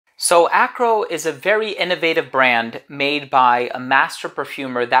So Akro is a very innovative brand made by a master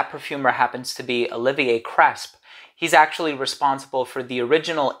perfumer. That perfumer happens to be Olivier Cresp. He's actually responsible for the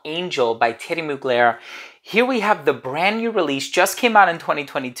original Angel by Thierry Mugler. Here we have the brand new release, just came out in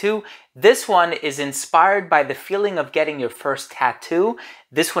 2022. This one is inspired by the feeling of getting your first tattoo.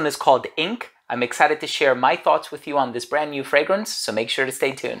 This one is called Ink. I'm excited to share my thoughts with you on this brand new fragrance, so make sure to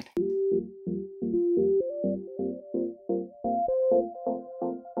stay tuned.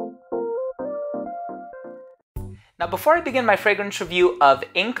 Now, before I begin my fragrance review of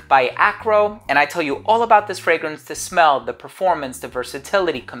Ink by Akro, and I tell you all about this fragrance, the smell, the performance, the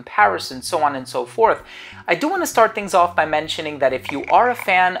versatility, comparison, so on and so forth, I do want to start things off by mentioning that if you are a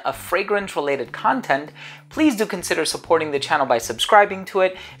fan of fragrance-related content, please do consider supporting the channel by subscribing to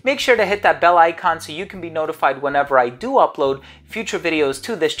it. Make sure to hit that bell icon so you can be notified whenever I do upload future videos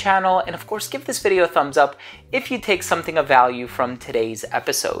to this channel. And of course, give this video a thumbs up if you take something of value from today's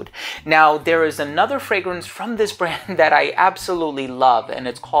episode. Now, there is another fragrance from this brand that I absolutely love, and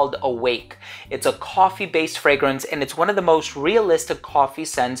it's called Awake. It's a coffee-based fragrance, and it's one of the most realistic coffee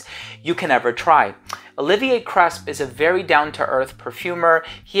scents you can ever try. Olivier Cresp is a very down-to-earth perfumer.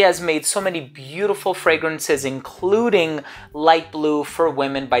 He has made so many beautiful fragrances, including Light Blue for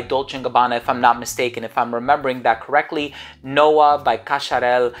Women by Dolce & Gabbana, if I'm not mistaken, if I'm remembering that correctly, Noah by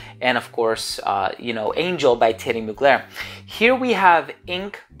Cacharel, and of course, Angel by Thierry Mugler. Here we have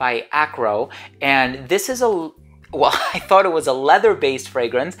Ink by Akro, and this is well, I thought it was a leather-based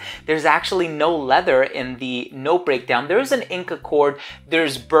fragrance. There's actually no leather in the note breakdown. There is an ink accord.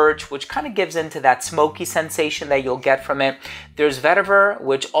 There's birch, which kind of gives into that smoky sensation that you'll get from it. There's vetiver,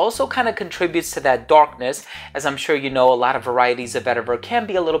 which also kind of contributes to that darkness. As I'm sure you know, a lot of varieties of vetiver can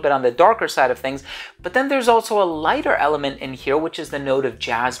be a little bit on the darker side of things. But then there's also a lighter element in here, which is the note of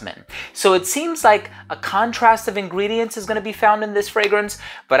jasmine. So it seems like a contrast of ingredients is going to be found in this fragrance,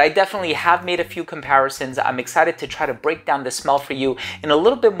 but I definitely have made a few comparisons. I'm excited to try to break down the smell for you in a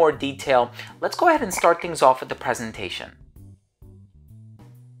little bit more detail. Let's go ahead and start things off with the presentation.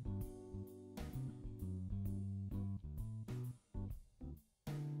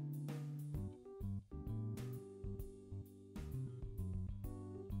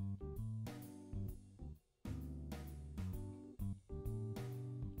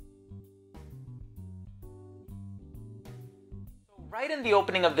 Right in the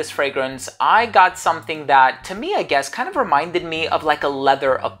opening of this fragrance, I got something that, to me, I guess, kind of reminded me of like a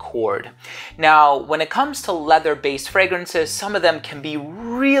leather accord. Now, when it comes to leather-based fragrances, some of them can be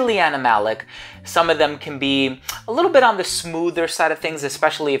really animalic. Some of them can be a little bit on the smoother side of things,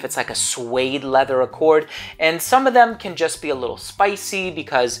 especially if it's like a suede leather accord. And some of them can just be a little spicy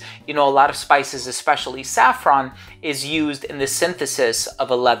because, a lot of spices, especially saffron, is used in the synthesis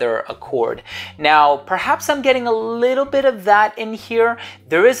of a leather accord. Now, perhaps I'm getting a little bit of that in here.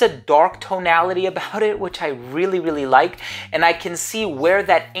 There is a dark tonality about it, which I really, really like. And I can see where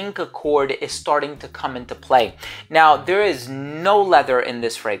that ink accord is starting to come into play. Now, there is no leather in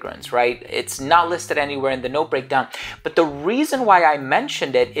this fragrance, right? It's not listed anywhere in the note breakdown. But the reason why I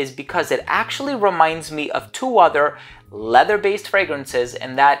mentioned it is because it actually reminds me of two other leather-based fragrances,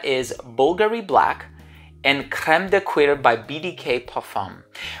 and that is Bulgari Black and Crème de Cuir by BDK Parfum.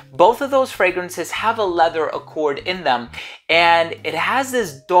 Both of those fragrances have a leather accord in them, and it has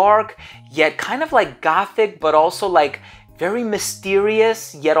this dark, yet kind of like gothic, but also like very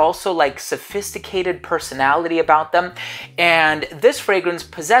mysterious, yet also like sophisticated personality about them. And this fragrance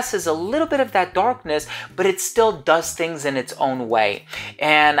possesses a little bit of that darkness, but it still does things in its own way.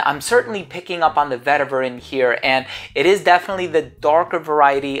 And I'm certainly picking up on the vetiver in here, and it is definitely the darker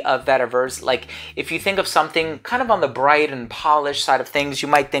variety of vetivers. Like if you think of something kind of on the bright and polished side of things, you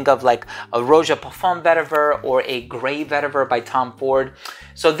might think of like a Roja Parfum vetiver or a gray vetiver by Tom Ford.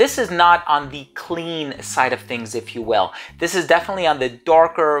 So this is not on the clean side of things, if you will. This is definitely on the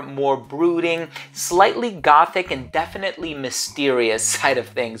darker, more brooding, slightly gothic, and definitely mysterious side of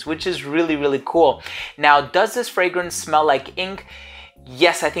things, which is really, really cool. Now, does this fragrance smell like ink?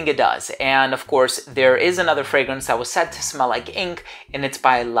 Yes, I think it does. And of course, there is another fragrance that was said to smell like ink, and it's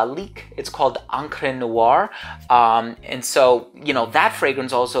by Lalique. It's called Encre Noire. And so, that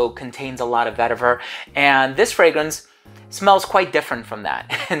fragrance also contains a lot of vetiver. And this fragrance smells quite different from that.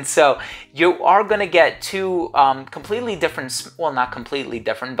 And so you are going to get two completely different, well, not completely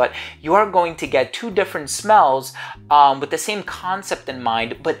different, but you are going to get two different smells with the same concept in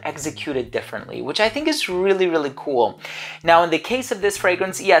mind, but executed differently, which I think is really, really cool. Now, in the case of this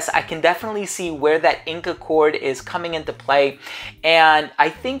fragrance, yes, I can definitely see where that ink accord is coming into play. And I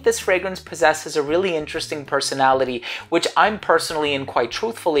think this fragrance possesses a really interesting personality, which I'm personally and quite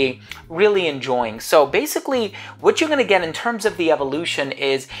truthfully really enjoying. So basically, what you're going to get again, in terms of the evolution,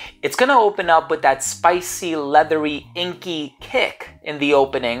 is it's going to open up with that spicy, leathery, inky kick in the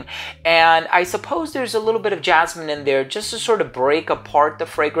opening. And I suppose there's a little bit of jasmine in there just to sort of break apart the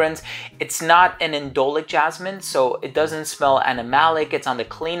fragrance. It's not an indolic jasmine, so it doesn't smell animalic. It's on the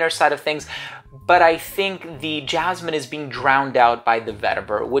cleaner side of things. But I think the jasmine is being drowned out by the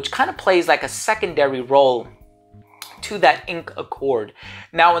vetiver, which kind of plays like a secondary role to that ink accord.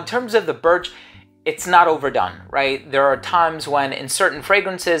 Now, in terms of the birch, it's not overdone, right? There are times when in certain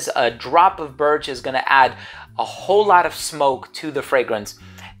fragrances, a drop of birch is going to add a whole lot of smoke to the fragrance.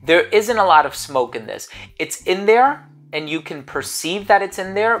 There isn't a lot of smoke in this. It's in there, and you can perceive that it's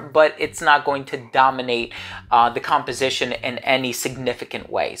in there, but it's not going to dominate the composition in any significant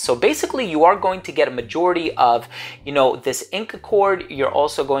way. So basically, you are going to get a majority of, you know, this ink accord. You're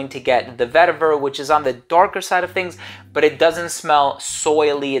also going to get the vetiver, which is on the darker side of things, but it doesn't smell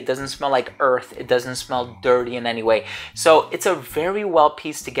soily. It doesn't smell like earth. It doesn't smell dirty in any way. So it's a very well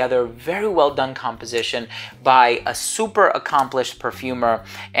pieced together, very well done composition by a super accomplished perfumer.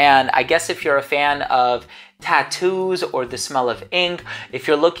 And I guess if you're a fan of tattoos or the smell of ink, if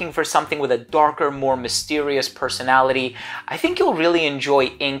you're looking for something with a darker, more mysterious personality, I think you'll really enjoy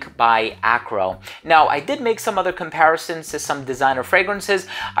Ink by Akro. Now, I did make some other comparisons to some designer fragrances.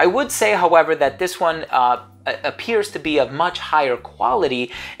 I would say, however, that this one appears to be of much higher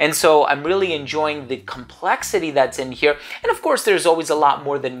quality, and so I'm really enjoying the complexity that's in here. And of course, there's always a lot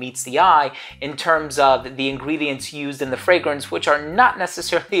more than meets the eye in terms of the ingredients used in the fragrance, which are not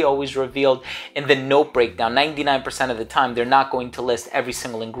necessarily always revealed in the note breakdown. 99% of the time, they're not going to list every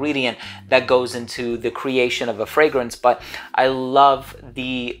single ingredient that goes into the creation of a fragrance, but I love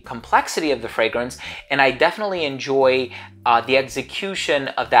the complexity of the fragrance, and I definitely enjoy the execution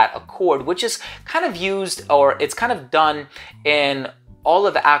of that accord, which is kind of used, or it's kind of done in all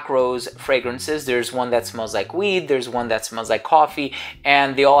of Akro's fragrances. There's one that smells like weed, there's one that smells like coffee,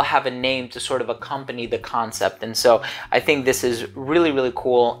 and they all have a name to sort of accompany the concept. And so I think this is really, really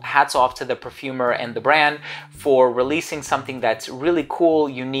cool. Hats off to the perfumer and the brand for releasing something that's really cool,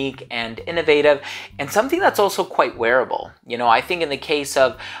 unique, and innovative, and something that's also quite wearable. You know, I think in the case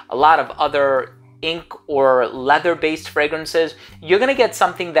of a lot of other ink or leather-based fragrances, you're gonna get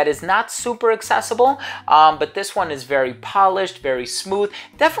something that is not super accessible, but this one is very polished, very smooth,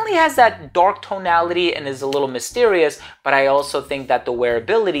 definitely has that dark tonality and is a little mysterious, but I also think that the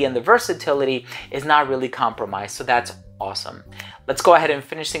wearability and the versatility is not really compromised, so that's awesome. Let's go ahead and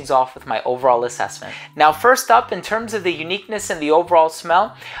finish things off with my overall assessment. Now, first up, in terms of the uniqueness and the overall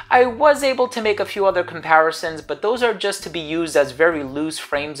smell, I was able to make a few other comparisons, but those are just to be used as very loose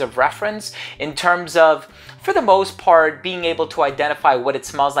frames of reference in terms of, for the most part, being able to identify what it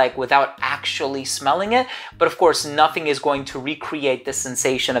smells like without actually smelling it. But of course, nothing is going to recreate the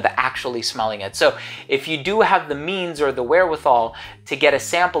sensation of actually smelling it. So if you do have the means or the wherewithal to get a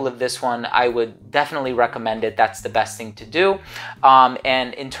sample of this one, I would definitely recommend it. That's the best thing to do.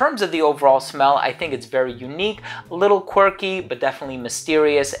 And in terms of the overall smell, I think it's very unique, a little quirky, but definitely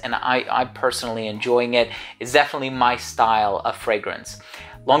mysterious, and I'm personally enjoying it. It's definitely my style of fragrance.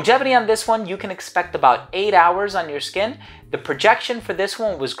 Longevity on this one, you can expect about 8 hours on your skin. The projection for this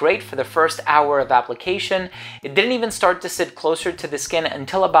one was great for the first hour of application. It didn't even start to sit closer to the skin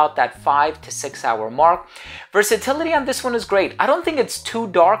until about that 5 to 6 hour mark. Versatility on this one is great. I don't think it's too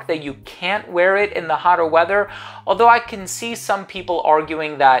dark that you can't wear it in the hotter weather, although I can see some people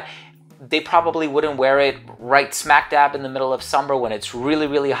arguing that they probably wouldn't wear it right smack dab in the middle of summer when it's really,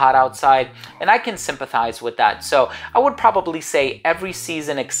 really hot outside. And I can sympathize with that. So I would probably say every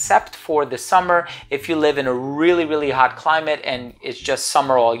season except for the summer, if you live in a really, really hot climate and it's just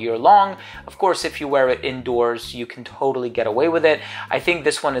summer all year long. Of course, if you wear it indoors, you can totally get away with it. I think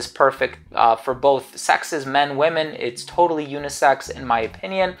this one is perfect for both sexes, men, women. It's totally unisex in my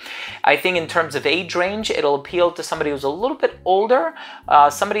opinion. I think in terms of age range, it'll appeal to somebody who's a little bit older,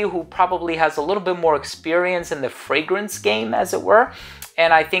 somebody who probably has a little bit more experience in the fragrance game, as it were.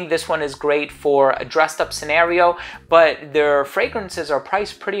 And I think this one is great for a dressed up scenario, but their fragrances are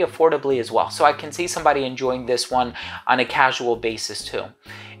priced pretty affordably as well. So I can see somebody enjoying this one on a casual basis too.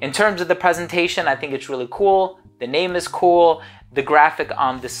 In terms of the presentation, I think it's really cool. The name is cool. The graphic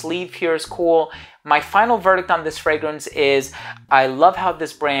on the sleeve here is cool. My final verdict on this fragrance is I love how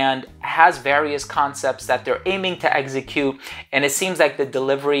this brand has various concepts that they're aiming to execute, and it seems like the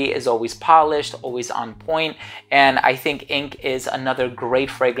delivery is always polished, always on point, and I think Ink is another great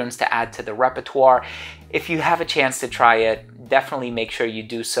fragrance to add to the repertoire. If you have a chance to try it, definitely make sure you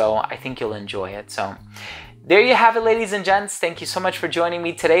do so. I think you'll enjoy it. So there you have it, ladies and gents. Thank you so much for joining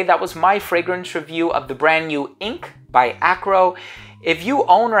me today. That was my fragrance review of the brand new Ink by Akro. If you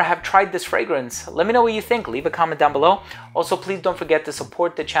own or have tried this fragrance, let me know what you think. Leave a comment down below. Also, please don't forget to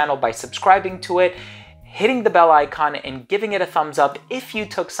support the channel by subscribing to it, hitting the bell icon, and giving it a thumbs up if you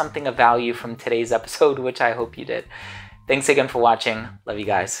took something of value from today's episode, which I hope you did. Thanks again for watching. Love you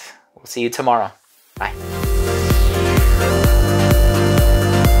guys. We'll see you tomorrow. Bye.